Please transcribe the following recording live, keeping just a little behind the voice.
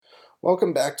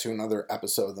Welcome back to another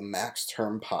episode of the Max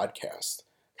Term Podcast.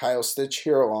 Kyle Stitch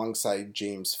here alongside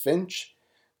James Finch.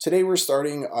 Today we're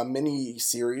starting a mini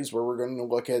series where we're going to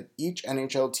look at each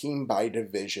NHL team by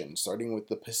division, starting with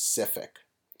the Pacific.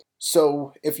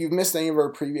 So if you've missed any of our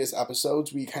previous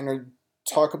episodes, we kind of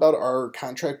talk about our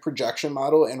contract projection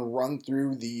model and run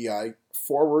through the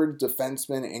forward,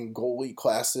 defenseman, and goalie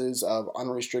classes of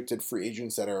unrestricted free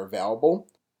agents that are available.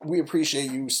 We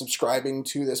appreciate you subscribing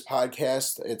to this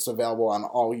podcast. It's available on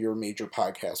all your major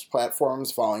podcast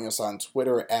platforms. Following us on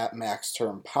Twitter at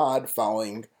MaxTermPod,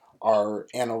 following our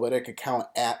analytic account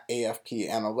at AFP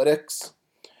Analytics,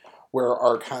 where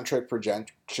our contract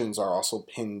projections are also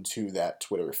pinned to that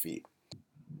Twitter feed.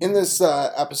 In this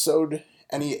episode,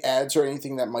 any ads or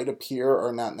anything that might appear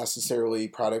are not necessarily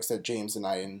products that James and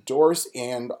I endorse,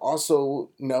 and also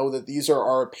know that these are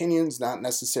our opinions, not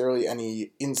necessarily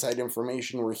any inside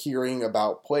information we're hearing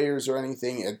about players or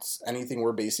anything. It's anything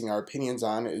we're basing our opinions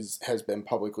on has been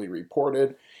publicly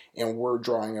reported, and we're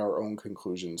drawing our own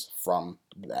conclusions from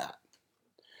that.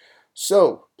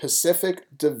 So, Pacific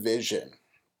Division.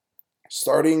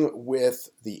 Starting with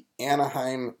the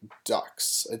Anaheim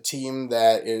Ducks, a team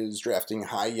that is drafting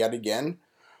high yet again,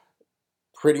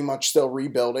 pretty much still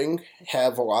rebuilding,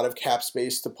 have a lot of cap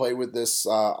space to play with this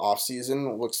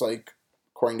offseason. Looks like,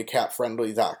 according to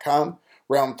capfriendly.com,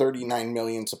 around $39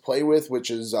 million to play with,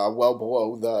 which is well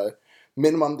below the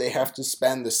minimum they have to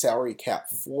spend, the salary cap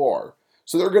floor.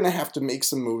 So they're going to have to make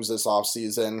some moves this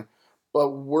offseason, but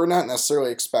we're not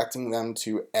necessarily expecting them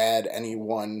to add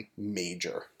anyone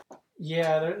major.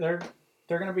 Yeah, they're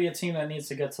going to be a team that needs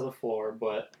to get to the floor,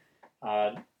 but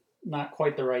not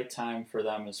quite the right time for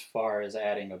them as far as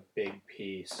adding a big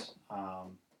piece.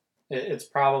 It's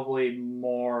probably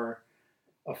more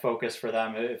a focus for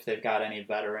them if they've got any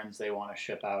veterans they want to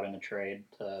ship out in a trade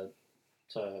to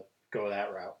go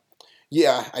that route.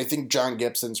 Yeah, I think John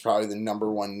Gibson's probably the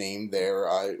number one name there.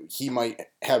 He might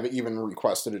have even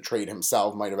requested a trade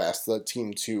himself, might have asked the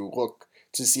team to look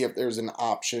to see if there's an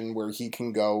option where he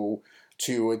can go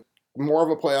to more of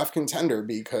a playoff contender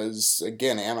because,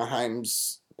 again,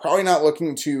 Anaheim's probably not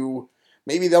looking to,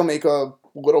 maybe they'll make a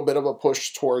little bit of a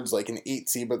push towards like an 8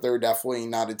 seed, but they're definitely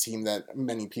not a team that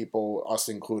many people, us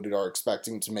included, are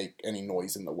expecting to make any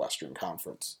noise in the Western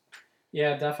Conference.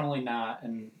 Yeah, definitely not.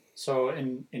 And so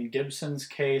in Gibson's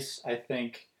case, I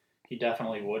think he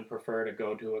definitely would prefer to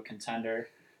go to a contender.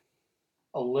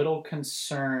 A little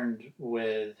concerned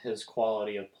with his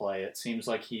quality of play. It seems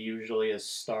like he usually is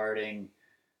starting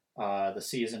the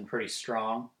season pretty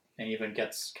strong and even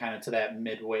gets kind of to that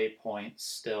midway point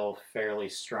still fairly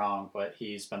strong, but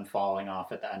he's been falling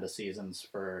off at the end of seasons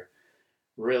for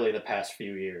really the past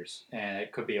few years. And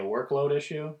it could be a workload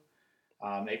issue.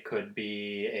 It could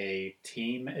be a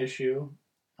team issue.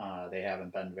 They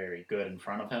haven't been very good in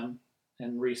front of him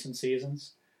in recent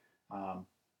seasons.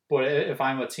 But if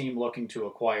I'm a team looking to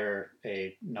acquire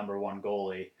a number one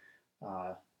goalie,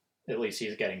 at least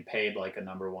he's getting paid like a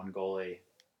number one goalie.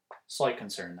 Slight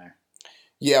concern there.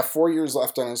 Yeah, 4 years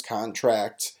left on his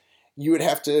contract. You would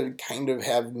have to kind of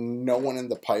have no one in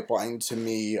the pipeline to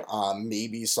me.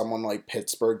 Maybe someone like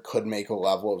Pittsburgh could make a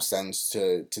level of sense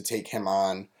to take him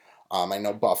on. I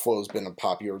know Buffalo's been a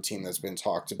popular team that's been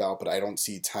talked about, but I don't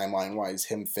see timeline-wise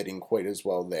him fitting quite as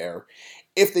well there.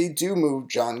 If they do move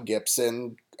John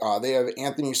Gibson, they have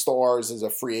Anthony Stolarz as a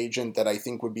free agent that I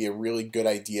think would be a really good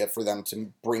idea for them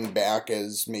to bring back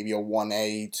as maybe a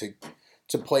 1A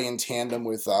to play in tandem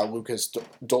with Lucas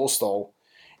Dolstol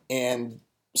and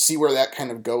see where that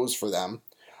kind of goes for them.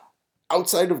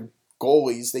 Outside of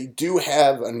goalies, they do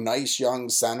have a nice young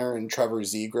center in Trevor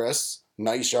Zegras,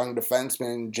 nice young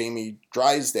defenseman Jamie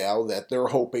Drysdale that they're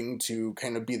hoping to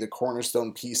kind of be the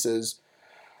cornerstone pieces.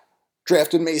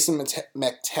 Drafted Mason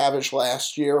McTavish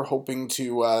last year, hoping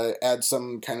to add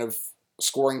some kind of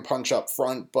scoring punch up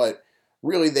front, but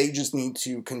really they just need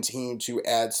to continue to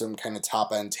add some kind of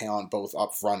top-end talent both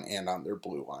up front and on their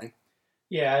blue line.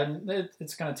 Yeah, and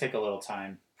it's going to take a little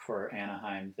time for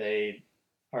Anaheim. They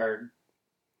are,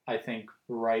 I think,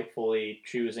 rightfully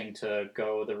choosing to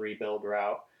go the rebuild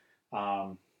route.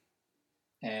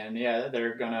 And yeah,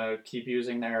 they're going to keep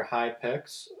using their high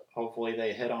picks. Hopefully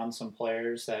they hit on some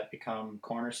players that become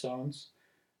cornerstones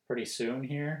pretty soon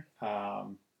here.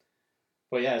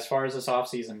 But yeah, as far as this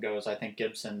offseason goes, I think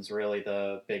Gibson's really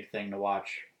the big thing to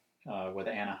watch with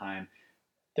Anaheim.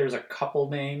 There's a couple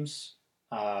names,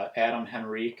 Adam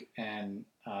Henrique and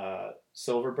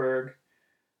Silverberg,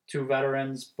 two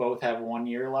veterans, both have 1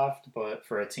 year left, but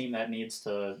for a team that needs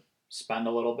to spend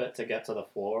a little bit to get to the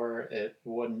floor, it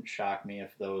wouldn't shock me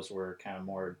if those were kind of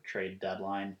more trade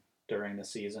deadline during the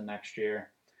season next year.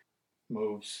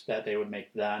 Moves that they would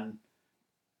make then.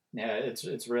 Yeah,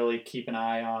 it's really keep an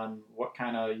eye on what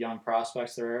kind of young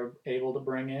prospects they're able to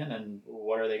bring in and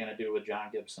what are they going to do with John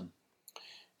Gibson.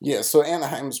 Yeah, so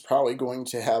Anaheim's probably going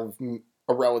to have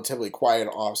a relatively quiet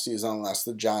offseason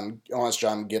unless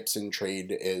John Gibson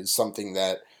trade is something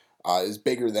that is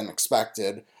bigger than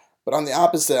expected. But on the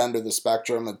opposite end of the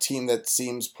spectrum, a team that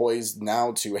seems poised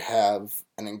now to have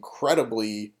an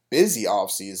incredibly busy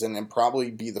offseason and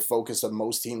probably be the focus of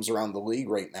most teams around the league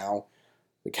right now,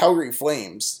 the Calgary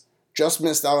Flames just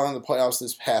missed out on the playoffs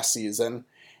this past season,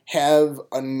 have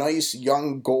a nice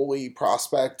young goalie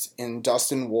prospect in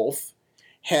Dustin Wolf,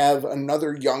 have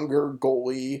another younger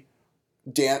goalie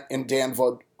Dan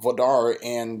Vladar,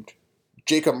 and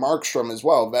Jacob Markstrom as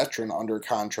well, veteran under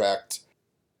contract.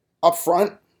 Up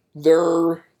front,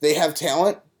 they have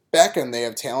talent. Back end, they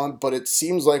have talent, but it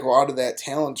seems like a lot of that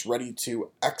talent's ready to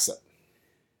exit.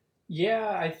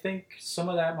 Yeah, I think some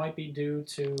of that might be due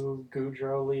to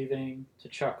Goudreau leaving, to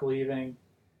Chuck leaving.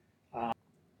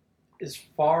 As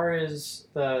far as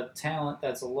the talent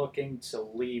that's looking to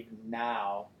leave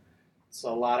now, it's a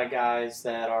lot of guys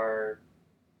that are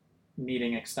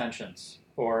needing extensions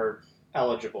or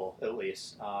eligible at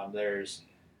least. There's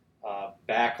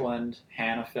Backlund,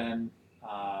 Hannafin,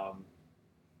 um,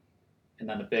 and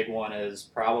then the big one is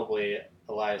probably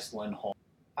Elias Lindholm.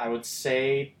 I would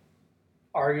say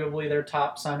arguably their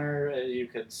top center. You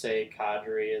could say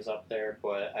Kadri is up there,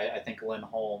 but I think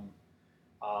Lindholm.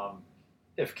 Um,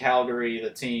 if Calgary,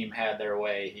 the team, had their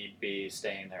way, he'd be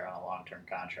staying there on a long-term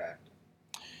contract.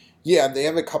 Yeah, they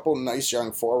have a couple nice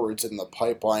young forwards in the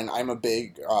pipeline. I'm a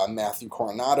big Matthew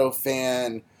Coronado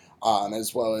fan,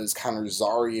 as well as Connor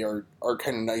Zary are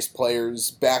kind of nice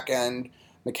players. Back end,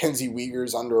 Mackenzie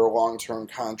Weegar's under a long-term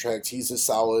contract. He's a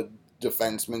solid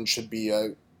defenseman, should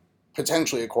be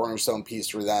potentially a cornerstone piece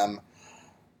for them.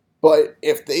 But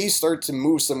if they start to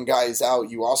move some guys out,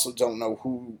 you also don't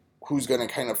know who's going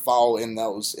to kind of follow in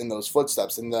those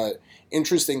footsteps. And the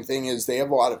interesting thing is they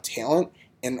have a lot of talent,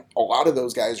 and a lot of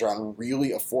those guys are on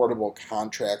really affordable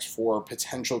contracts for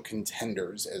potential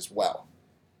contenders as well.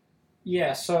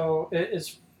 Yeah, so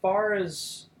as far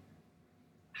as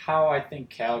how I think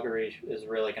Calgary is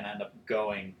really going to end up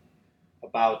going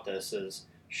about this is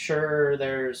sure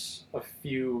there's a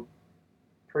few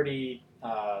pretty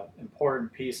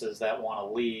important pieces that want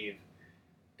to leave.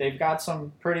 They've got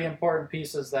some pretty important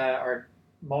pieces that are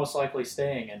most likely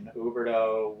staying in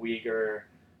Huberdeau, Uyghur.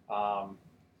 Um,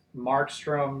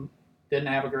 Markstrom didn't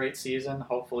have a great season.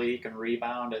 Hopefully he can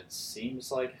rebound. It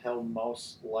seems like he'll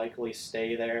most likely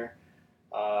stay there.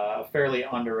 A fairly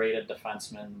underrated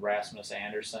defenseman, Rasmus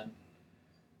Anderson,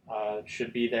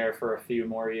 should be there for a few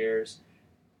more years.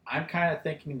 I'm kind of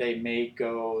thinking they may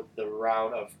go the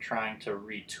route of trying to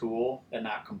retool and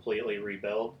not completely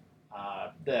rebuild.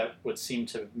 That would seem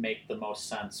to make the most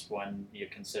sense when you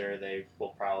consider they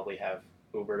will probably have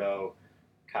Huberdeau,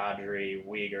 Kadri,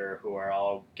 Uyghur, who are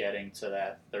all getting to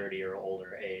that 30 or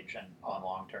older age and on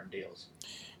long-term deals.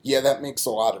 Yeah, that makes a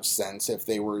lot of sense if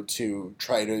they were to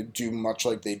try to do much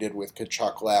like they did with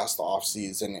Kachuk last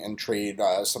offseason and trade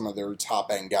some of their top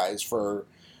end guys for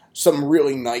some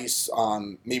really nice,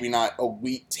 maybe not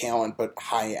elite talent, but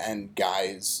high end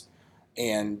guys.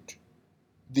 And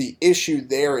the issue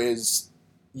there is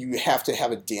you have to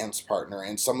have a dance partner,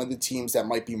 and some of the teams that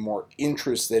might be more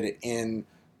interested in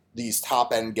these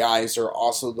top end guys are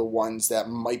also the ones that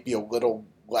might be a little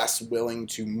less willing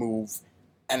to move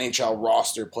NHL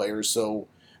roster players. So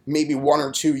maybe one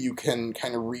or two you can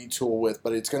kind of retool with,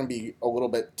 but it's going to be a little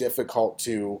bit difficult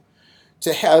to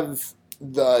have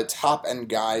the top end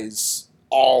guys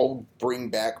all bring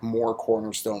back more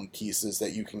cornerstone pieces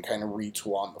that you can kind of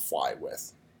retool on the fly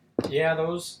with. Yeah,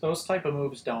 those type of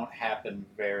moves don't happen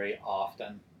very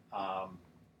often.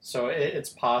 So it's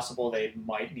possible they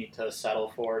might need to settle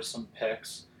for some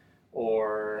picks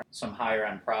or some higher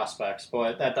end prospects,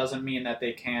 but that doesn't mean that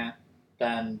they can't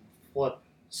then flip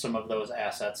some of those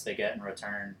assets they get in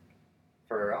return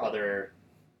for other,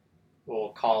 we'll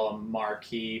call them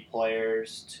marquee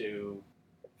players, to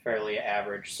fairly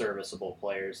average, serviceable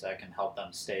players that can help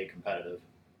them stay competitive.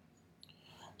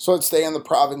 So let's stay in the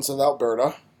province of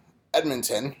Alberta,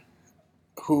 Edmonton,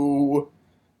 who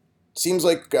seems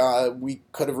like we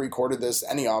could have recorded this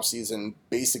any offseason,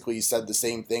 basically said the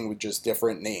same thing with just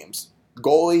different names.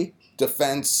 Goalie,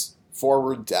 defense,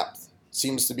 forward, depth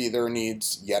seems to be their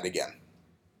needs yet again.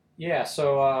 Yeah,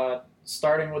 so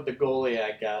starting with the goalie,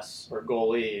 I guess, or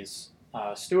goalies,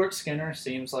 Stuart Skinner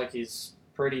seems like he's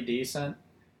pretty decent.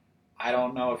 I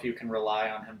don't know if you can rely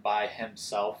on him by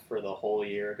himself for the whole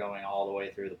year going all the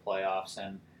way through the playoffs.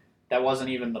 And that wasn't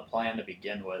even the plan to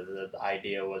begin with. The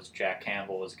idea was Jack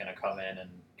Campbell was going to come in and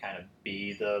kind of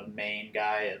be the main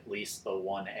guy, at least the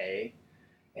 1A,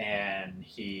 and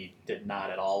he did not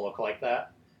at all look like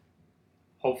that.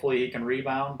 Hopefully he can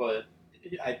rebound, but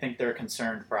I think they're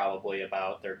concerned probably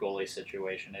about their goalie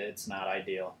situation. It's not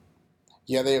ideal.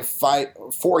 Yeah, they have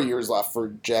 4 years left for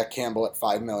Jack Campbell at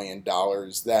 $5 million.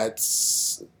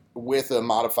 That's with a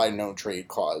modified no trade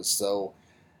clause. So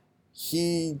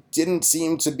he didn't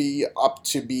seem to be up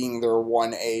to being their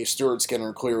 1A. Stuart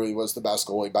Skinner clearly was the best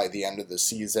goalie by the end of the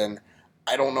season.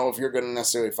 I don't know if you're going to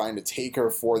necessarily find a taker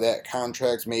for that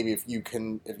contract. Maybe if you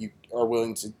are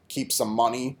willing to keep some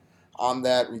money on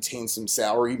that, retain some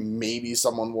salary, maybe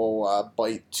someone will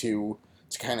bite to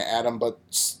kind of add him. But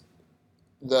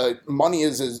the money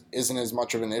isn't as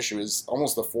much of an issue as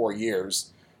almost the 4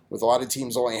 years. With a lot of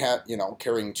teams only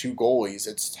carrying 2 goalies,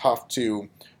 it's tough to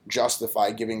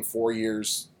justify giving 4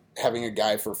 years, having a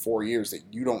guy for 4 years that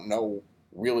you don't know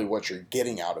really what you're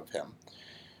getting out of him.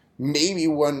 Maybe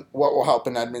what will help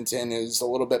in Edmonton is a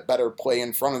little bit better play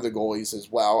in front of the goalies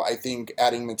as well. I think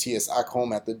adding Matthias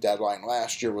Ekholm at the deadline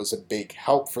last year was a big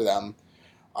help for them.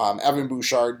 Evan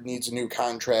Bouchard needs a new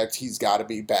contract. He's got to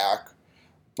be back.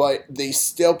 But they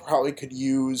still probably could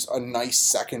use a nice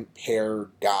second pair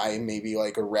guy, maybe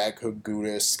like a Radko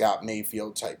Gudas, Scott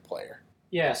Mayfield type player.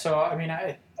 Yeah, so I mean,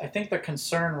 I think the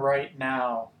concern right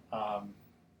now,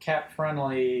 Cap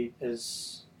Friendly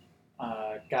is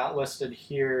got listed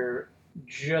here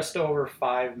just over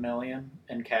 $5 million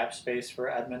in cap space for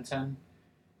Edmonton.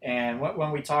 And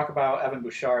when we talk about Evan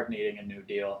Bouchard needing a new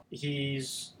deal, he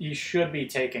should be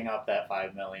taking up that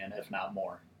 $5 million, if not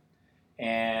more.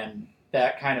 And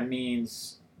that kind of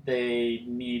means they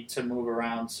need to move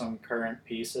around some current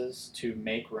pieces to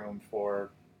make room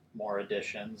for more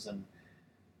additions. And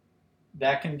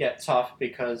that can get tough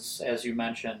because, as you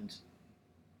mentioned,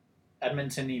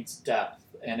 Edmonton needs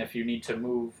depth. And if you need to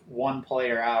move one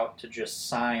player out to just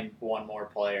sign one more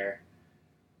player,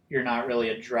 you're not really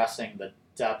addressing the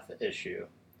depth issue.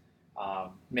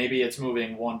 Maybe it's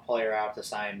moving one player out to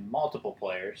sign multiple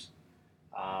players.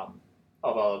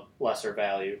 Of a lesser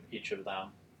value, each of them.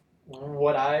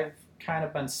 What I've kind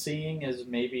of been seeing is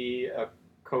maybe a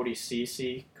Cody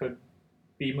Ceci could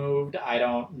be moved. I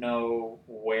don't know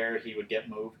where he would get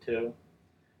moved to.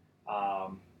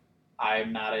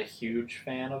 I'm not a huge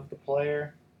fan of the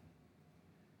player.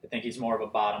 I think he's more of a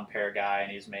bottom pair guy,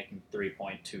 and he's making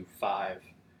 3.25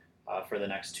 for the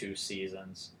next 2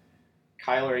 seasons.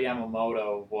 Kyler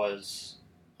Yamamoto was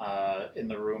in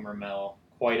the rumor mill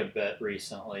quite a bit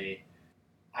recently.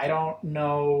 I don't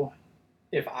know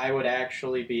if I would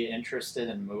actually be interested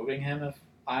in moving him if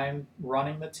I'm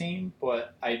running the team,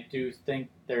 but I do think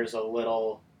there's a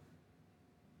little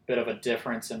bit of a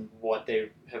difference in what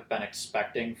they have been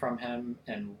expecting from him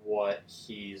and what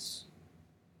he's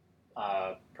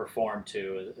performed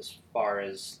to as far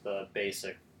as the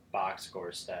basic box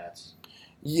score stats.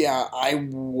 Yeah, I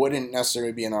wouldn't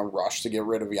necessarily be in a rush to get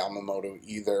rid of Yamamoto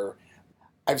either.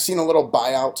 I've seen a little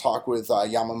buyout talk with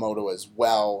Yamamoto as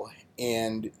well,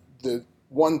 and the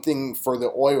one thing for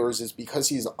the Oilers is because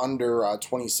he's under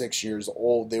 26 years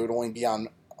old, they would only be on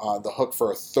the hook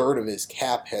for a third of his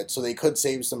cap hit, so they could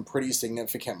save some pretty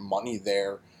significant money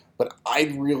there. But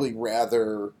I'd really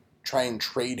rather try and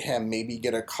trade him, maybe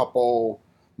get a couple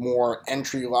more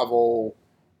entry-level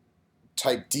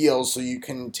type deals so you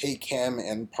can take him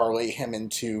and parlay him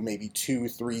into maybe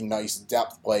 2-3 nice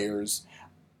depth players.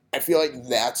 I feel like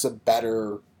that's a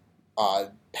better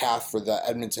path for the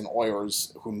Edmonton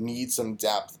Oilers, who need some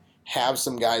depth, have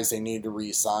some guys they need to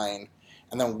re-sign,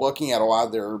 and then looking at a lot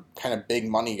of their kind of big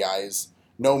money guys,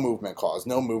 no movement clause,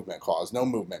 no movement clause, no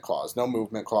movement clause, no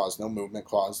movement clause, no movement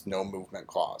clause, no movement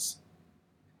clause.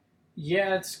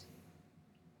 Yeah, it's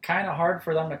kind of hard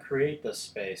for them to create this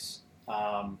space.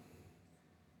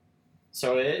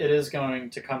 So it is going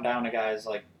to come down to guys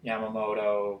like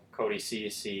Yamamoto, Cody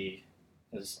Ceci,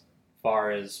 as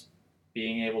far as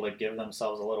being able to give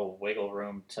themselves a little wiggle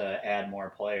room to add more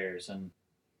players. And,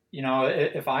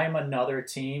 if I'm another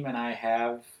team and I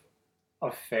have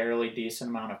a fairly decent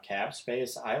amount of cap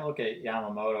space, I look at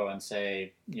Yamamoto and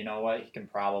say, you know what, he can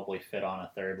probably fit on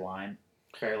a third line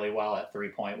fairly well at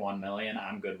 $3.1 million.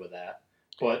 I'm good with that.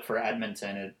 But for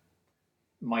Edmonton, it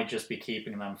might just be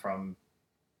keeping them from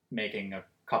making a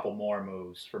couple more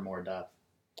moves for more depth.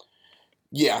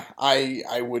 Yeah,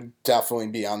 I would definitely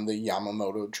be on the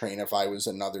Yamamoto train if I was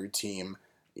another team.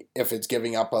 If it's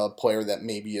giving up a player that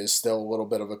maybe is still a little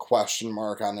bit of a question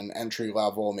mark on an entry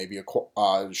level, maybe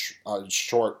a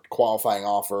short qualifying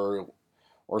offer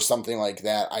or something like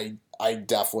that, I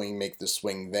definitely make the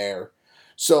swing there.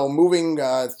 So moving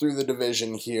through the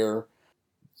division here,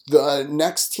 the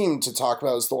next team to talk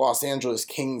about is the Los Angeles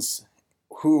Kings.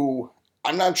 who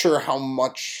I'm not sure how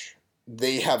much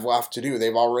they have left to do.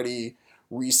 They've already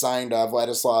re-signed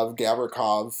Vladislav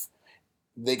Gavrikov.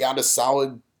 They got a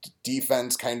solid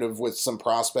defense kind of with some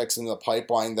prospects in the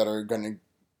pipeline that are going to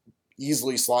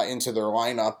easily slot into their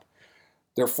lineup.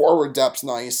 Their forward depth's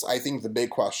nice. I think the big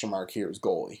question mark here is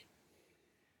goalie.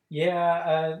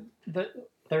 Yeah,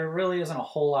 there really isn't a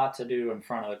whole lot to do in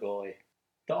front of the goalie.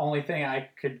 The only thing I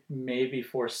could maybe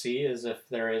foresee is if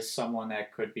there is someone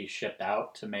that could be shipped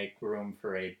out to make room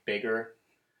for a bigger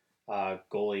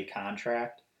goalie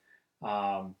contract.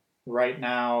 Right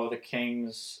now, the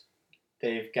Kings,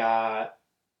 they've got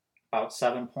about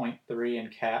 7.3 in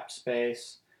cap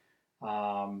space.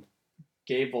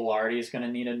 Gabe Vilardi is going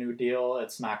to need a new deal.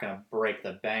 It's not going to break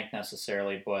the bank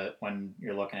necessarily, but when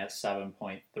you're looking at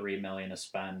 7.3 million to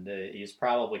spend, he's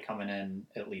probably coming in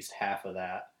at least half of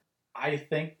that. I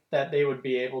think that they would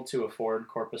be able to afford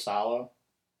Korpisalo,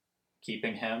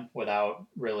 keeping him without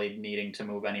really needing to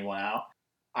move anyone out.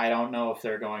 I don't know if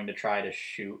they're going to try to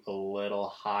shoot a little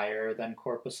higher than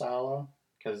Korpisalo,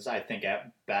 because I think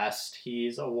at best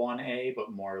he's a 1A,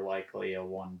 but more likely a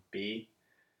 1B.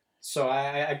 So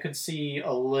I could see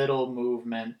a little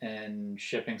movement in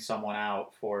shipping someone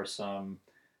out for some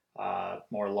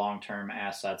more long-term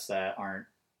assets that aren't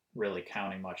really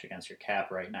counting much against your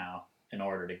cap right now in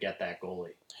order to get that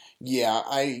goalie. Yeah,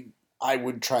 I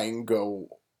would try and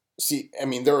go see. I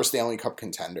mean, they're a Stanley Cup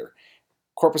contender.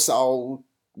 Korpisalo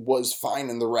was fine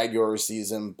in the regular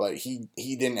season, but he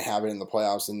didn't have it in the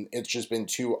playoffs, and it's just been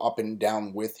too up and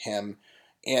down with him.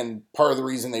 And part of the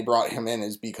reason they brought him in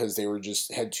is because they were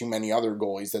just had too many other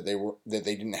goalies that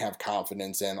they didn't have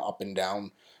confidence in up and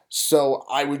down. So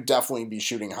I would definitely be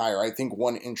shooting higher. I think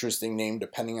one interesting name,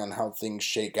 depending on how things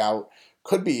shake out,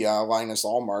 could be Linus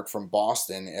Ullmark from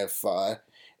Boston.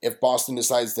 If Boston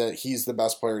decides that he's the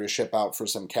best player to ship out for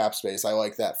some cap space, I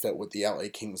like that fit with the LA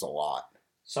Kings a lot.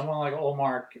 Someone like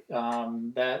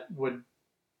Ullmark, that would,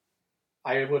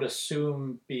 I would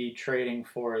assume, be trading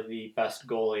for the best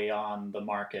goalie on the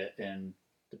market in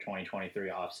the 2023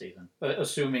 offseason,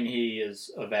 assuming he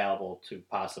is available to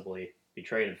possibly be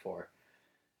traded for.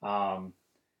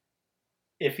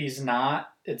 If he's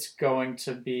not, it's going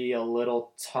to be a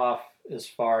little tough as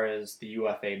far as the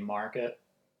UFA market.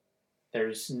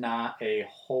 There's not a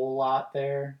whole lot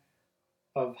there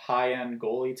of high-end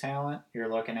goalie talent.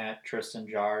 You're looking at Tristan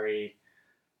Jarry,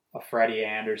 a Freddie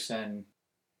Anderson.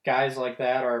 Guys like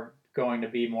that are going to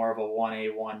be more of a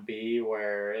 1A, 1B,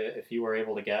 where if you were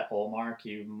able to get Ullmark,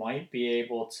 you might be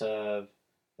able to,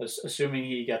 assuming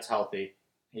he gets healthy,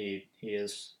 he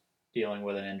is dealing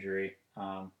with an injury,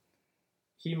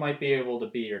 he might be able to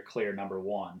be your clear number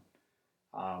one.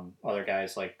 Other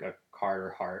guys like a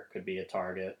Carter Hart could be a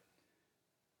target.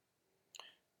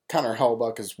 Connor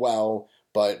Hellebuyck as well,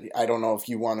 but I don't know if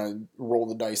you want to roll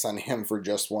the dice on him for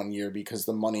just 1 year because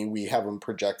the money we have him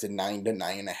projected $9 to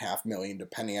 $9.5 million,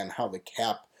 depending on how the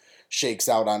cap shakes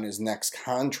out on his next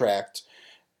contract.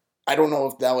 I don't know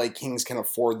if the LA Kings can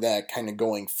afford that kind of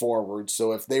going forward.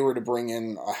 So if they were to bring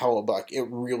in a Hellebuyck, it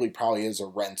really probably is a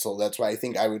rental. That's why I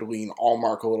think I would lean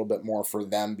Ullmark a little bit more for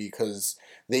them because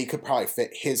they could probably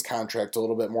fit his contract a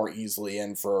little bit more easily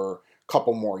in for a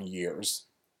couple more years.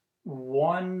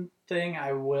 One thing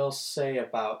I will say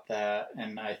about that,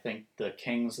 and I think the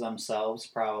Kings themselves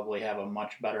probably have a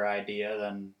much better idea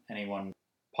than anyone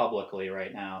publicly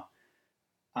right now.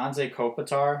 Anze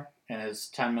Kopitar and his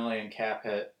 $10 million cap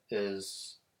hit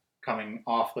is coming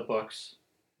off the books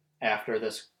after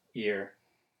this year.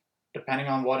 Depending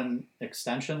on what an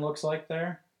extension looks like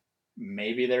there,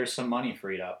 maybe there's some money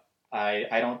freed up. I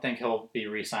don't think he'll be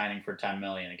re-signing for $10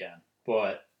 million again,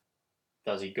 but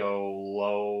does he go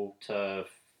low to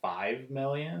 $5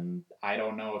 million? I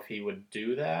don't know if he would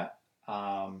do that.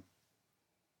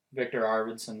 Victor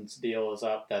Arvidsson's deal is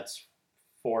up. That's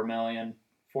 $4 million,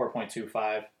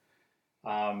 4.25.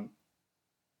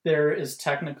 There is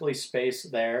technically space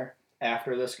there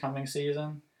after this coming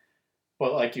season,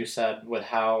 but like you said, with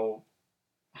how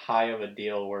high of a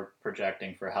deal we're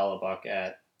projecting for Hellebuyck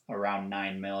at around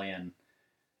 $9 million,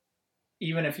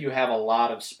 even if you have a lot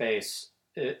of space,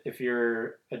 if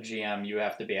you're a GM, you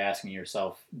have to be asking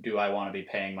yourself, do I want to be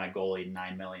paying my goalie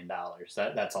 $9 million?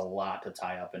 That's a lot to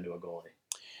tie up into a goalie.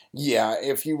 Yeah,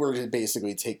 if you were to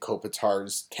basically take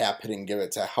Kopitar's cap hit and give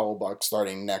it to Hellebuyck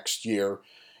starting next year,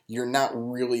 you're not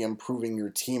really improving your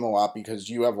team a lot because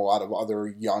you have a lot of other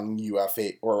young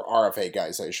UFA or RFA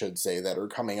guys, I should say, that are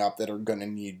coming up that are going to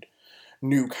need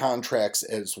new contracts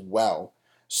as well.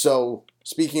 So,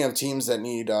 speaking of teams that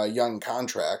need young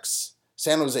contracts,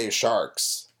 San Jose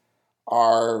Sharks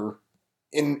are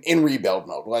in rebuild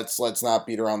mode. Let's not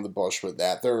beat around the bush with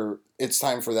that. It's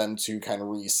time for them to kind of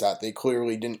reset. They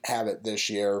clearly didn't have it this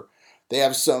year. They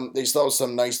still have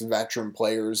some nice veteran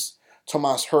players.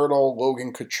 Tomas Hertl,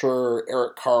 Logan Couture,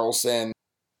 Erik Karlsson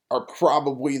are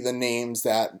probably the names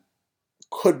that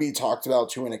could be talked about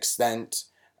to an extent.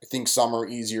 I think some are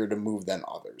easier to move than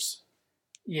others.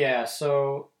 Yeah,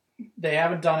 so they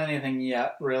haven't done anything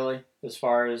yet, really, as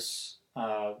far as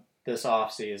this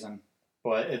off season,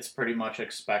 but it's pretty much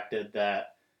expected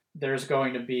that there's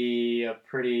going to be a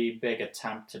pretty big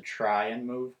attempt to try and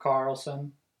move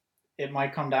Carlson. It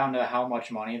might come down to how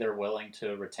much money they're willing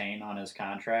to retain on his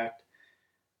contract.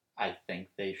 I think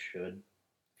they should,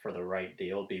 for the right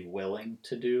deal, be willing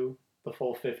to do the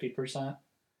full 50%.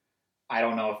 I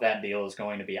don't know if that deal is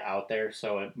going to be out there,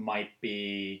 so it might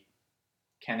be,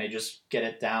 can they just get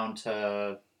it down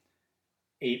to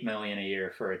 $8 million a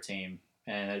year for a team,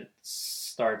 and it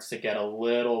starts to get a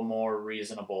little more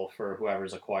reasonable for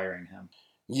whoever's acquiring him.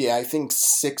 Yeah, I think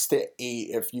 6 to 8,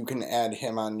 if you can add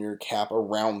him on your cap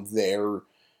around there,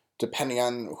 depending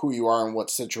on who you are and what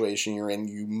situation you're in,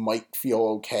 you might feel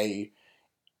okay.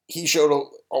 He showed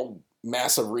a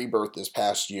massive rebirth this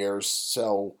past year,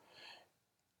 so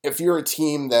if you're a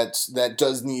team that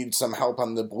does need some help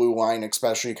on the blue line,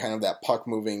 especially kind of that puck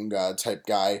moving type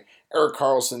guy, Erik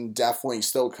Karlsson definitely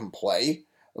still can play,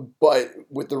 but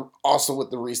with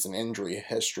the recent injury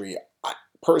history,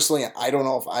 personally, I don't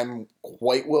know if I'm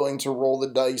quite willing to roll the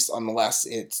dice unless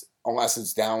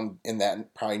it's down in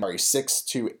that probably 6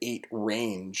 to 8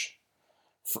 range.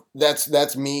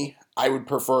 That's me. I would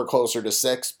prefer closer to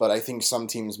 6, but I think some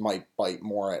teams might bite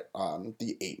more at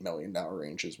the $8 million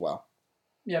range as well.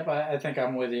 Yep, I think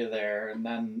I'm with you there. And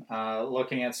then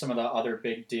looking at some of the other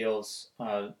big deals,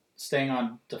 staying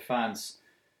on defense,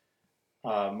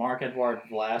 Marc-Edouard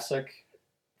Vlasic,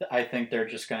 I think they're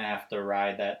just going to have to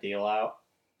ride that deal out.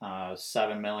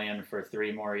 $7 million for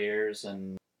 3 more years,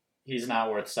 and he's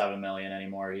not worth $7 million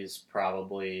anymore. He's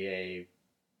probably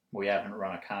we haven't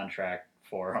run a contract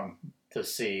for him to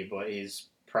see, but he's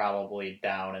probably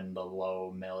down in the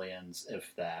low millions,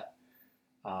 if that.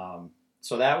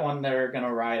 So that one they're going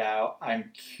to ride out.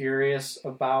 I'm curious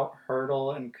about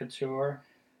Hertl and Couture.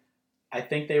 I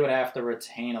think they would have to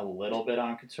retain a little bit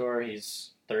on Couture.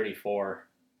 He's 34,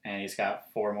 and he's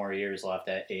got 4 more years left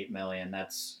at $8 million.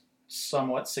 That's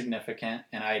somewhat significant,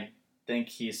 and I think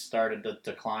he's started to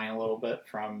decline a little bit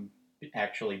from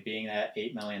actually being that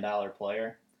 $8 million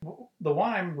player. The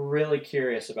one I'm really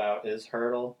curious about is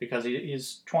Hertl, because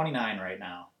he's 29 right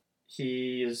now.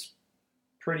 He's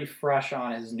pretty fresh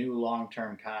on his new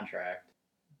long-term contract.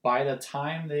 By the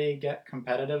time they get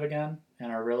competitive again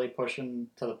and are really pushing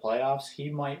to the playoffs,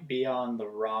 he might be on the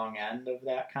wrong end of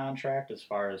that contract as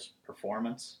far as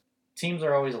performance. Teams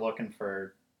are always looking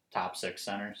for top 6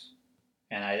 centers,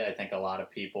 and I think a lot of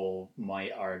people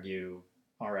might argue,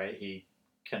 all right, he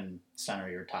can center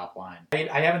your top line.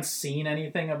 I haven't seen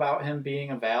anything about him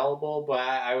being available, but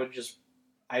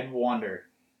I'd wonder.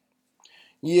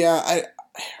 Yeah,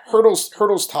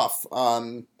 Hertl's tough.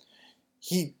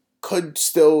 He could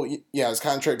still, his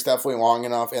contract's definitely long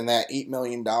enough, and that $8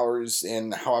 million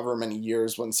in however many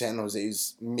years when San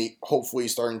Jose's hopefully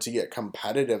starting to get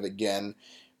competitive again,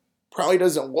 probably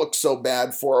doesn't look so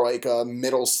bad for like a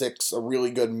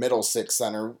really good middle 6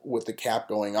 center with the cap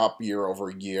going up year over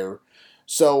year.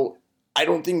 So I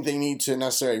don't think they need to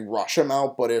necessarily rush him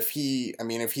out, but if he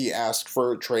asked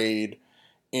for a trade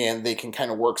and they can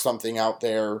kind of work something out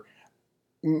there,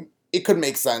 it could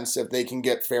make sense if they can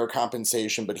get fair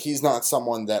compensation, but he's not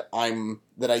someone that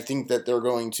I think that they're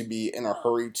going to be in a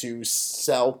hurry to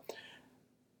sell.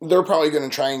 They're probably going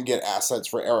to try and get assets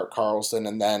for Erik Karlsson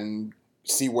and then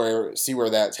see where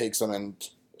that takes them and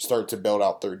start to build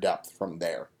out their depth from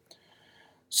there.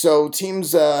 So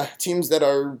teams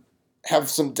that have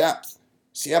some depth.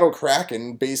 Seattle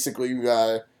Kraken basically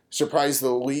surprised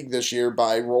the league this year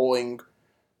by rolling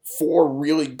 4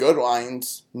 really good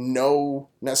lines, no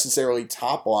necessarily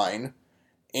top line,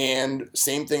 and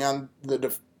same thing on the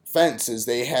defense is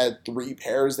they had 3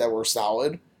 pairs that were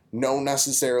solid, no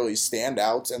necessarily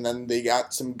standouts, and then they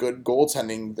got some good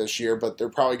goaltending this year, but they're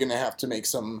probably going to have to make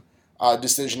some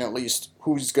decision at least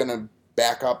who's going to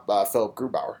back up Philip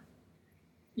Grubauer.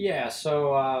 Yeah,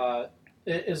 so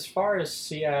as far as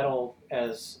Seattle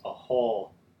as a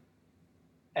whole,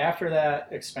 after that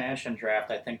expansion draft,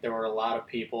 I think there were a lot of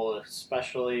people,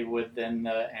 especially within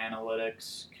the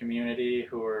analytics community,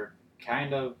 who were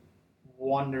kind of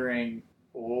wondering,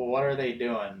 well, what are they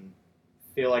doing?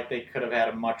 Feel like they could have had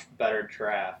a much better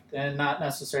draft. And not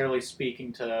necessarily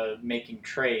speaking to making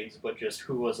trades, but just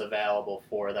who was available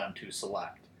for them to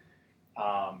select.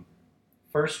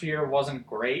 First year wasn't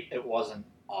great. It wasn't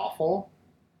awful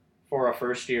for a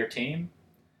first year team.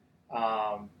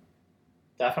 Um,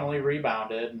 Definitely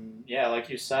rebounded. And yeah, like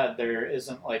you said, there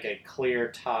isn't like a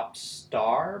clear top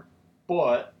star,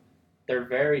 but they're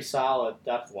very solid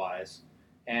depth wise.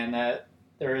 And that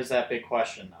there is that big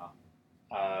question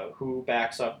though. Who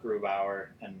backs up Grubauer?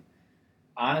 And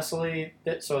honestly,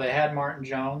 so they had Martin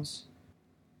Jones.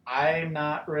 I'm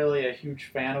not really a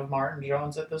huge fan of Martin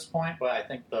Jones at this point, but I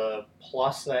think the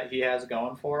plus that he has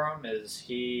going for him is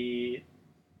he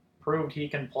proved he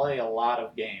can play a lot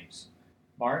of games.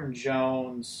 Martin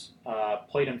Jones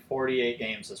played in 48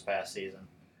 games this past season,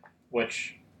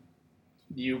 which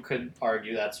you could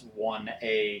argue that's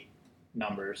 1A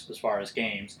numbers as far as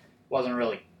games. Wasn't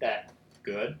really that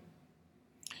good.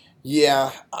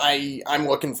 Yeah, I'm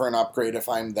looking for an upgrade if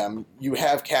I'm them. You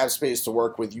have cap space to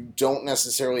work with. You don't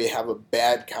necessarily have a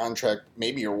bad contract.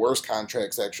 Maybe your worst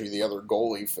contract's actually the other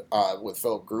goalie with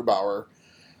Philip Grubauer.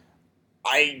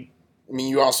 I I mean,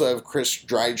 you also have Chris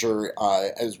Dreiger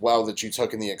as well that you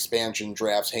took in the expansion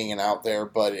drafts hanging out there.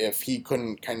 But if he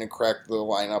couldn't kind of crack the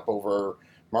lineup over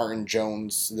Martin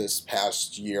Jones this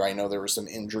past year, I know there were some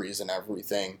injuries and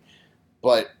everything,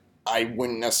 but I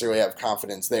wouldn't necessarily have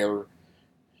confidence there.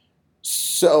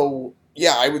 So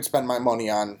yeah, I would spend my money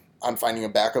on finding a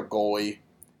backup goalie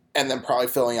and then probably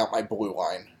filling out my blue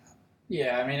line.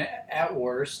 Yeah, I mean, at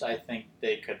worst, I think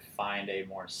they could find a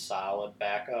more solid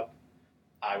backup.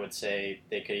 I would say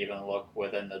they could even look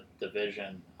within the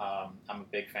division. I'm a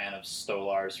big fan of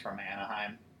Stolars from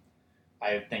Anaheim.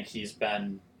 I think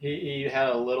he had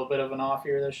a little bit of an off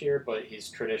year this year, but he's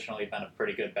traditionally been a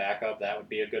pretty good backup. That would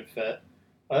be a good fit,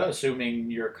 assuming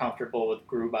you're comfortable with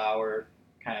Grubauer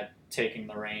kind of taking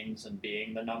the reins and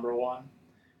being the number one.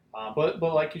 But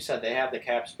like you said, they have the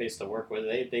cap space to work with.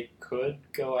 They could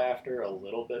go after a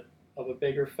little bit of a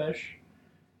bigger fish.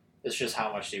 It's just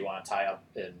how much do you want to tie up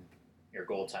in your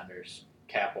goaltenders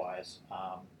cap wise.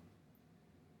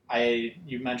 I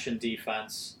You mentioned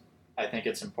defense. I think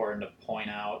it's important to point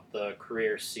out the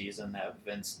career season that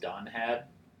Vince Dunn had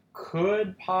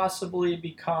could possibly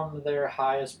become their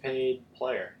highest paid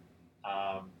player.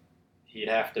 Um, he'd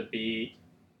have to beat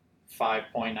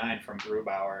 5.9 from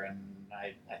Grubauer, and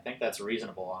I think that's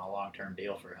reasonable on a long term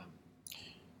deal for him.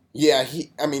 Yeah,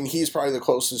 I mean, he's probably the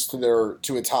closest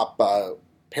to a top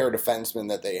pair defenseman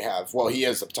that they have. Well, he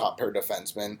is a top pair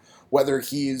defenseman. Whether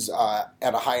he's at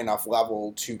a high enough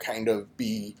level to kind of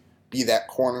be that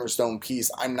cornerstone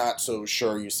piece, I'm not so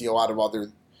sure. You see a lot of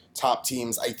other top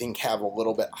teams, I think, have a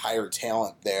little bit higher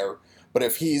talent there. But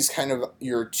if he's kind of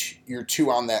your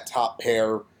two on that top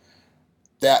pair,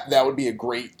 that would be a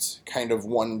great kind of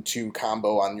 1-2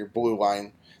 combo on your blue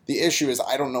line. The issue is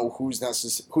I don't know who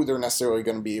they're necessarily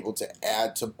going to be able to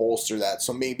add to bolster that.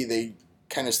 So maybe they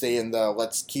kind of stay in the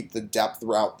let's keep the depth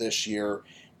route this year,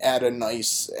 add a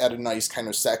nice kind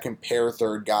of second pair,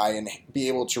 third guy, and be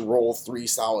able to roll three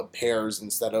solid pairs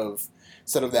instead of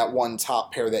that one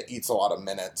top pair that eats a lot of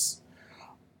minutes.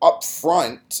 Up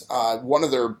front, one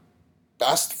of their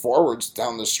best forwards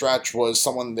down the stretch was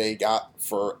someone they got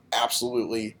for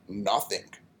absolutely nothing,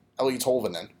 Eli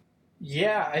Tolvanen.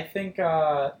 Yeah, I think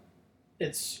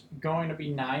it's going to be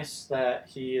nice that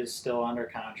he is still under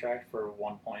contract for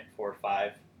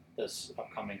 1.45 this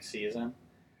upcoming season.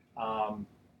 Um,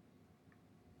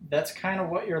 that's kind of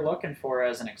what you're looking for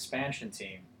as an expansion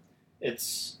team.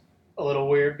 It's a little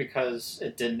weird because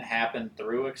it didn't happen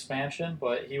through expansion,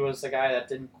 but he was the guy that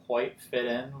didn't quite fit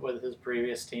in with his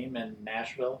previous team in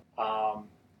Nashville.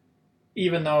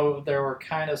 Even though there were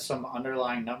kind of some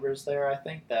underlying numbers there, I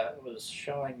think that was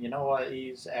showing, you know what,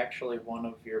 he's actually one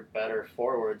of your better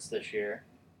forwards this year.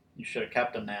 You should have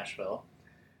kept him Nashville.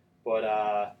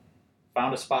 But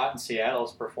found a spot in Seattle,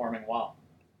 is performing well.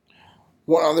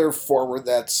 One other forward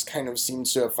that's kind of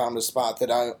seems to have found a spot that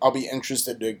I'll be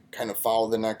interested to kind of follow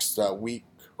the next week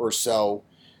or so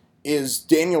is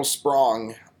Daniel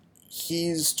Sprong.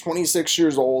 He's 26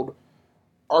 years old,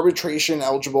 arbitration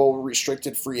eligible,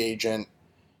 restricted free agent.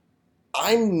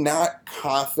 I'm not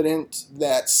confident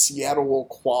that Seattle will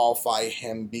qualify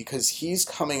him because he's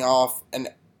coming off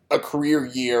a career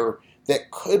year that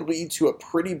could lead to a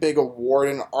pretty big award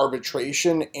in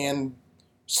arbitration. And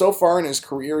so far in his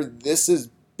career, this has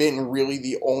been really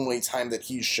the only time that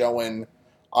he's showing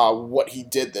what he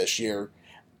did this year.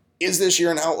 Is this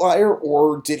year an outlier,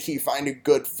 or did he find a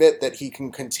good fit that he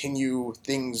can continue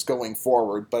things going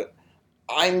forward? But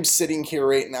I'm sitting here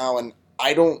right now, and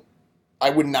I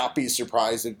would not be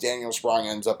surprised if Daniel Sprong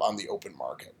ends up on the open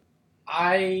market.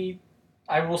 I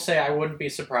I will say I wouldn't be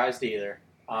surprised either.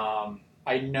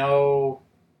 I know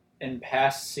in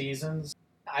past seasons,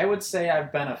 I would say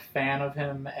I've been a fan of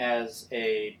him as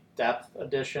a depth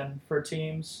addition for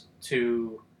teams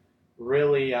to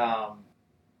really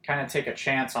kind of take a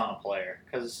chance on a player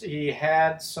because he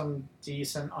had some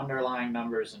decent underlying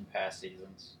numbers in past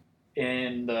seasons.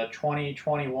 In the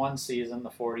 2021 season,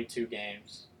 the 42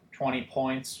 games, 20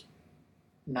 points,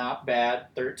 not bad,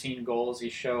 13 goals. He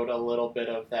showed a little bit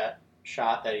of that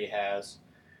shot that he has.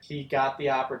 He got the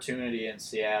opportunity in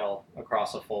Seattle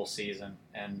across a full season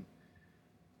and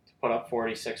to put up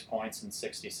 46 points in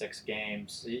 66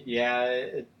 games. Yeah,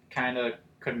 it kind of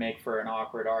could make for an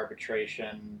awkward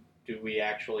arbitration. Do we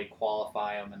actually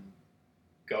qualify him and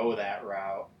go that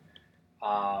route?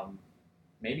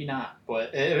 Maybe not.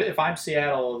 But if I'm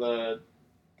Seattle,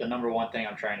 the number one thing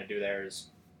I'm trying to do there is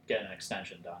get an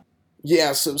extension done.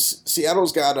 Yeah, so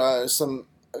Seattle's got some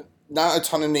not a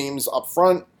ton of names up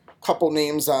front, couple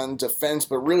names on defense,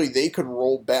 but really they could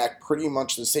roll back pretty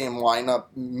much the same lineup.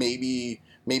 Maybe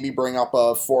bring up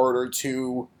a forward or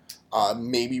two,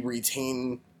 maybe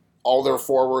retain all their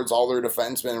forwards, all their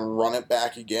defensemen, and run it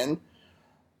back again.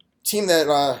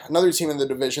 Another team in the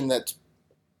division that's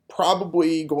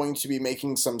probably going to be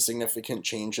making some significant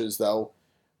changes though,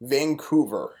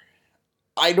 Vancouver.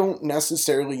 I don't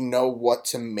necessarily know what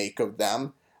to make of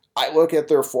them. I look at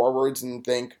their forwards and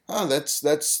think, oh, that's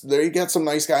there you get some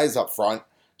nice guys up front,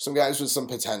 some guys with some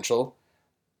potential.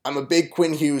 I'm a big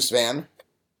Quinn Hughes fan.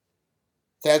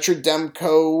 Thatcher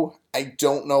Demko, I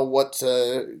don't know what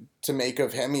to make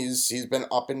of him. He's been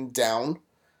up and down.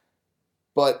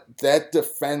 But that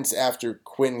defense after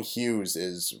Quinn Hughes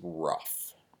is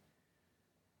rough.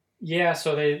 Yeah,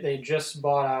 so they just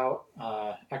bought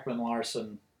out Ekman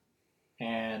Larson,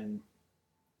 and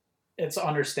it's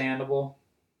understandable.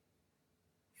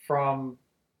 From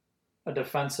a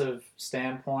defensive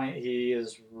standpoint, he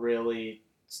has really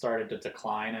started to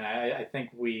decline, and I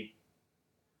think we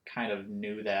kind of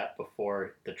knew that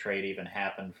before the trade even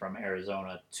happened from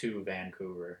Arizona to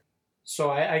Vancouver. So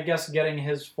I guess getting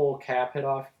his full cap hit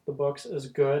off the books is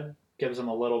good, gives him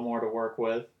a little more to work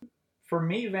with. For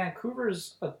me,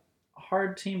 Vancouver's a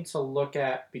hard team to look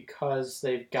at because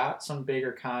they've got some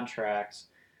bigger contracts.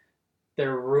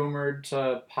 They're rumored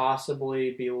to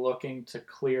possibly be looking to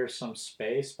clear some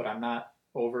space, but I'm not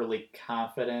overly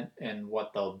confident in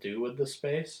what they'll do with the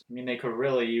space. I mean, they could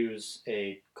really use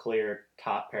a clear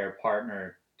top pair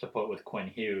partner to put with Quinn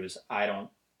Hughes. I don't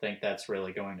think that's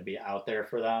really going to be out there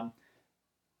for them.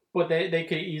 But they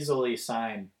could easily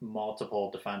sign multiple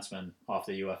defensemen off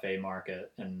the UFA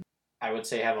market and I would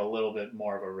say have a little bit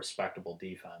more of a respectable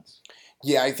defense.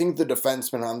 Yeah, I think the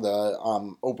defensemen on the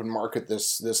open market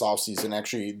this offseason,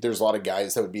 actually, there's a lot of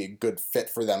guys that would be a good fit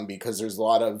for them because there's a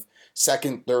lot of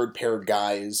second, third pair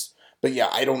guys. But yeah,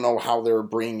 I don't know how they're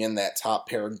bringing in that top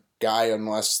pair guy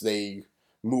unless they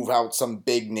move out some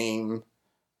big name.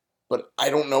 But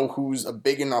I don't know who's a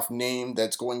big enough name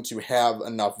that's going to have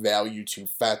enough value to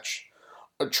fetch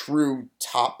a true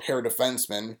top pair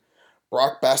defenseman.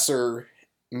 Brock Besser,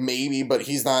 maybe, but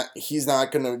he's not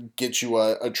going to get you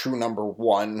a true number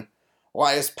one.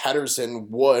 Elias Pettersson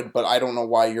would, but I don't know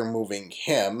why you're moving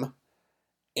him.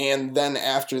 And then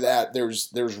after that,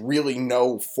 there's really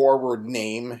no forward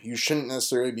name. You shouldn't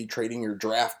necessarily be trading your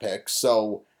draft picks.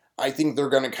 So I think they're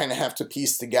going to kind of have to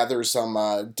piece together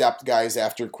some depth guys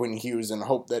after Quinn Hughes and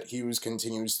hope that Hughes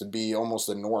continues to be almost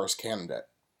a Norris candidate.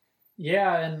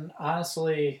 Yeah, and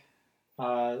honestly,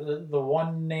 the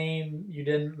one name you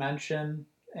didn't mention,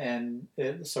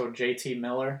 so JT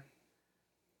Miller,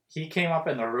 he came up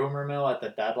in the rumor mill at the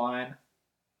deadline.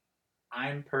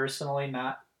 I'm personally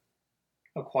not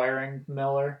acquiring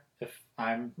Miller if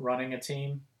I'm running a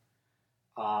team.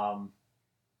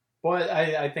 But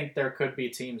I think there could be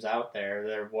teams out there.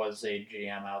 There was a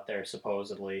GM out there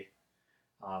supposedly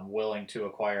willing to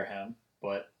acquire him,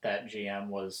 but that GM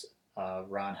was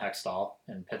Ron Hextall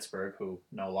in Pittsburgh, who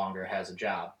no longer has a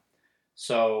job.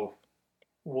 So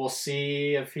we'll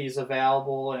see if he's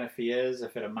available and if he is,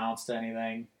 if it amounts to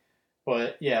anything.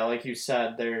 But yeah, like you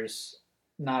said, there's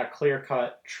not a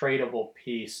clear-cut tradable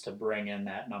piece to bring in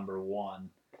that number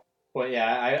one. But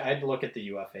yeah, I'd look at the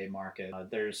UFA market.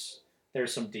 There's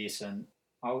some decent,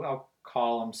 I'll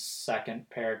call them second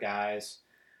pair guys.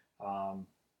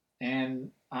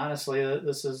 And honestly,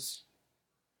 this is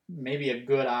maybe a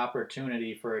good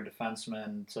opportunity for a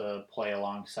defenseman to play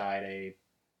alongside a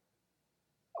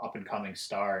up-and-coming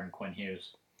star in Quinn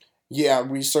Hughes. Yeah,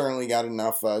 we certainly got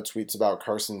enough tweets about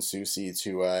Carson Soucy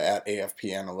to at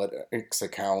AFP Analytics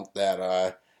account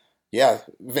that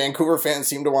Vancouver fans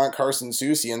seem to want Carson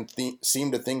Soucy and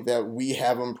seem to think that we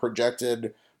have him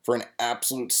projected for an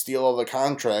absolute steal of the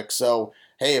contract. So,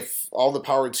 hey, if all the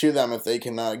power to them if they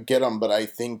can get him, but I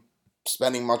think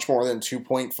spending much more than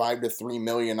 2.5 to 3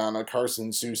 million on a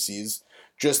Carson Soucy's,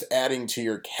 just adding to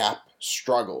your cap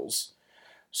struggles.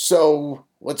 So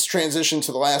let's transition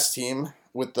to the last team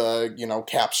with the,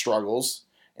 cap struggles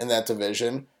in that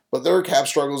division. But their cap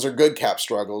struggles are good cap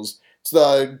struggles. It's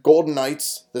the Golden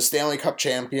Knights, the Stanley Cup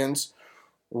champions.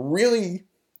 Really,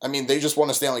 they just won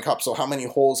a Stanley Cup, so how many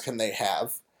holes can they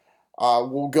have?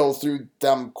 We'll go through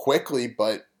them quickly,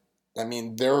 but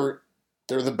they're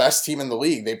the best team in the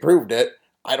league. They proved it.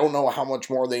 I don't know how much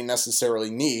more they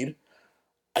necessarily need.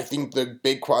 I think the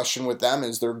big question with them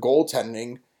is their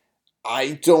goaltending.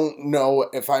 I don't know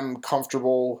if I'm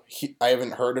comfortable. I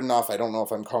haven't heard enough. I don't know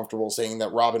if I'm comfortable saying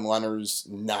that Robin Lehner's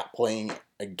not playing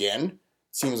again.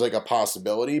 Seems like a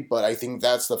possibility, but I think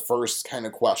that's the first kind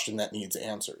of question that needs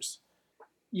answers.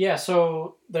 Yeah,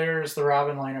 so there's the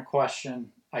Robin Lehner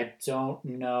question. I don't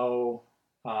know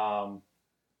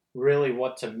really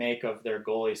what to make of their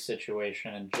goalie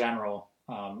situation in general.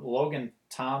 Logan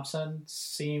Thompson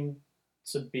seemed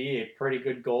to be a pretty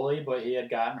good goalie, but he had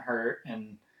gotten hurt,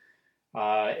 and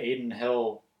Aiden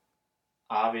Hill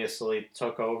obviously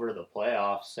took over the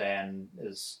playoffs and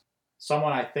is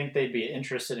someone I think they'd be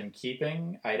interested in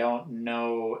keeping. I don't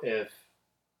know if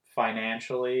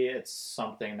financially it's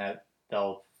something that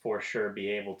they'll for sure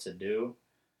be able to do.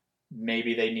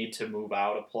 Maybe they need to move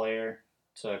out a player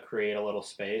to create a little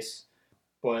space.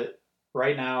 But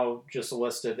right now, just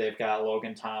listed, they've got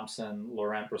Logan Thompson,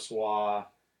 Laurent Brossoit,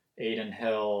 Aiden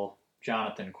Hill,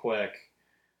 Jonathan Quick.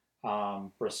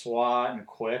 Brossoit and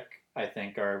Quick, I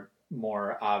think, are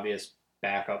more obvious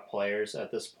backup players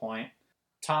at this point.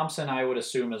 Thompson, I would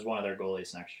assume, is one of their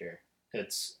goalies next year.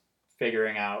 It's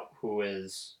figuring out who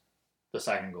is the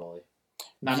second goalie.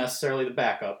 Not necessarily the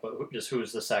backup, but just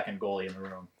who's the second goalie in the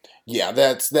room. Yeah,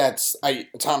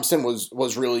 Thompson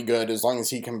was really good. As long as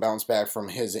he can bounce back from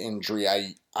his injury,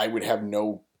 I would have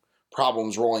no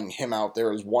problems rolling him out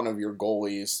there as one of your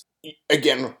goalies.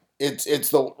 Again, it's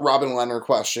the Robin Lehner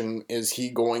question. Is he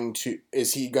going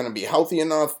to be healthy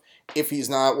enough? If he's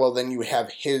not, well, then you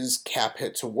have his cap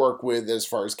hit to work with as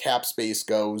far as cap space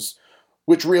goes,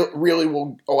 which really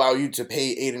will allow you to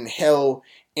pay Aiden Hill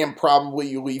and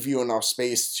probably leave you enough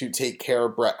space to take care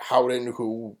of Brett Howden,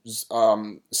 who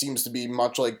seems to be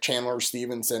much like Chandler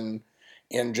Stevenson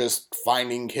and just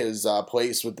finding his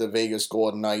place with the Vegas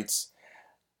Golden Knights.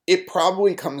 It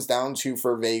probably comes down to,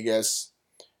 for Vegas,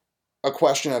 a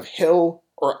question of Hill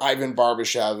or Ivan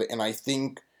Barbashev, and I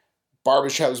think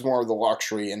Barbashev's more of the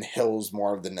luxury and Hill's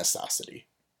more of the necessity.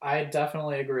 I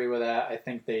definitely agree with that. I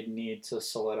think they need to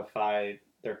solidify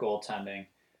their goaltending.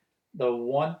 The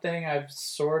one thing I've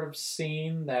sort of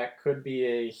seen that could be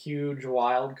a huge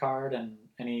wild card, and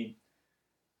any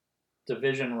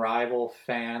division rival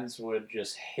fans would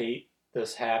just hate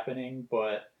this happening,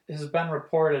 but it has been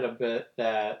reported a bit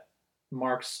that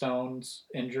Mark Stone's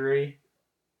injury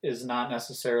is not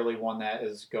necessarily one that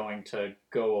is going to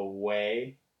go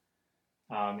away.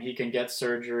 He can get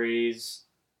surgeries,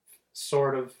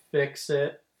 sort of fix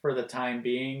it for the time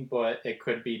being, but it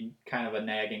could be kind of a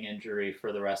nagging injury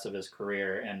for the rest of his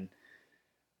career. And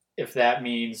if that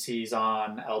means he's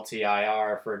on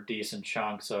LTIR for decent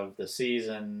chunks of the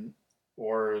season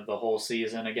or the whole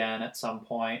season again at some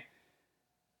point,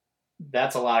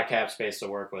 that's a lot of cap space to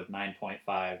work with,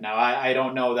 9.5. Now, I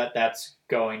don't know that that's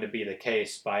going to be the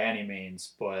case by any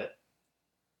means, but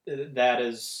that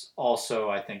is also,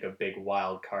 I think, a big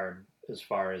wild card as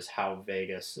far as how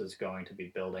Vegas is going to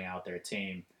be building out their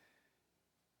team.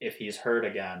 If he's hurt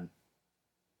again,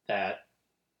 that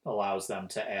allows them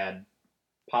to add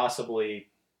possibly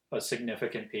a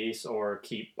significant piece or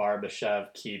keep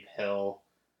Barbashev, keep Hill,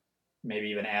 maybe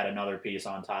even add another piece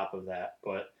on top of that.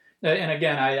 But, and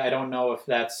again, I don't know if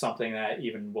that's something that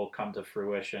even will come to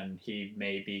fruition. He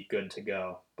may be good to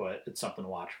go, but it's something to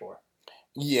watch for.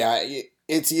 Yeah,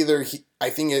 it's either, I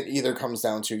think it either comes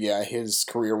down to, his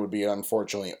career would be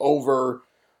unfortunately over.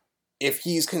 If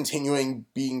he's continuing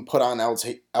being put on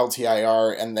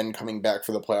LTIR and then coming back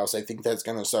for the playoffs, I think that's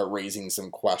going to start raising some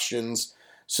questions.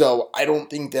 So I don't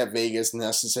think that Vegas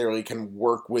necessarily can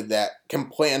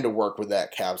plan to work with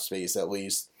that cap space at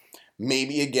least.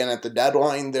 Maybe again at the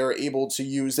deadline they're able to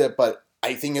use it, but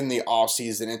I think in the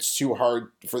offseason it's too hard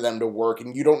for them to work,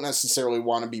 and you don't necessarily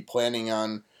want to be planning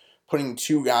on putting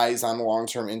two guys on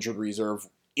long-term injured reserve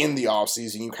in the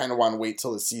offseason. You kind of want to wait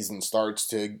till the season starts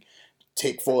to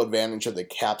take full advantage of the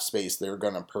cap space they're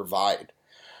going to provide.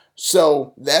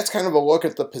 So that's kind of a look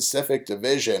at the Pacific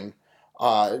Division.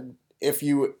 If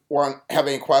you have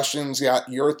any questions, got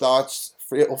your thoughts,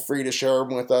 feel free to share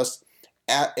them with us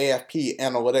at AFP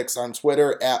Analytics on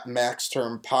Twitter, at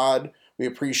MaxTermPod. We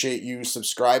appreciate you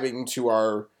subscribing to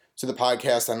our to the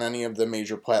podcast on any of the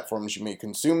major platforms you may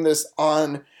consume this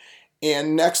on.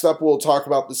 And next up, we'll talk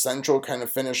about the Central, kind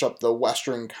of finish up the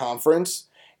Western Conference,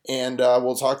 and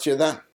we'll talk to you then.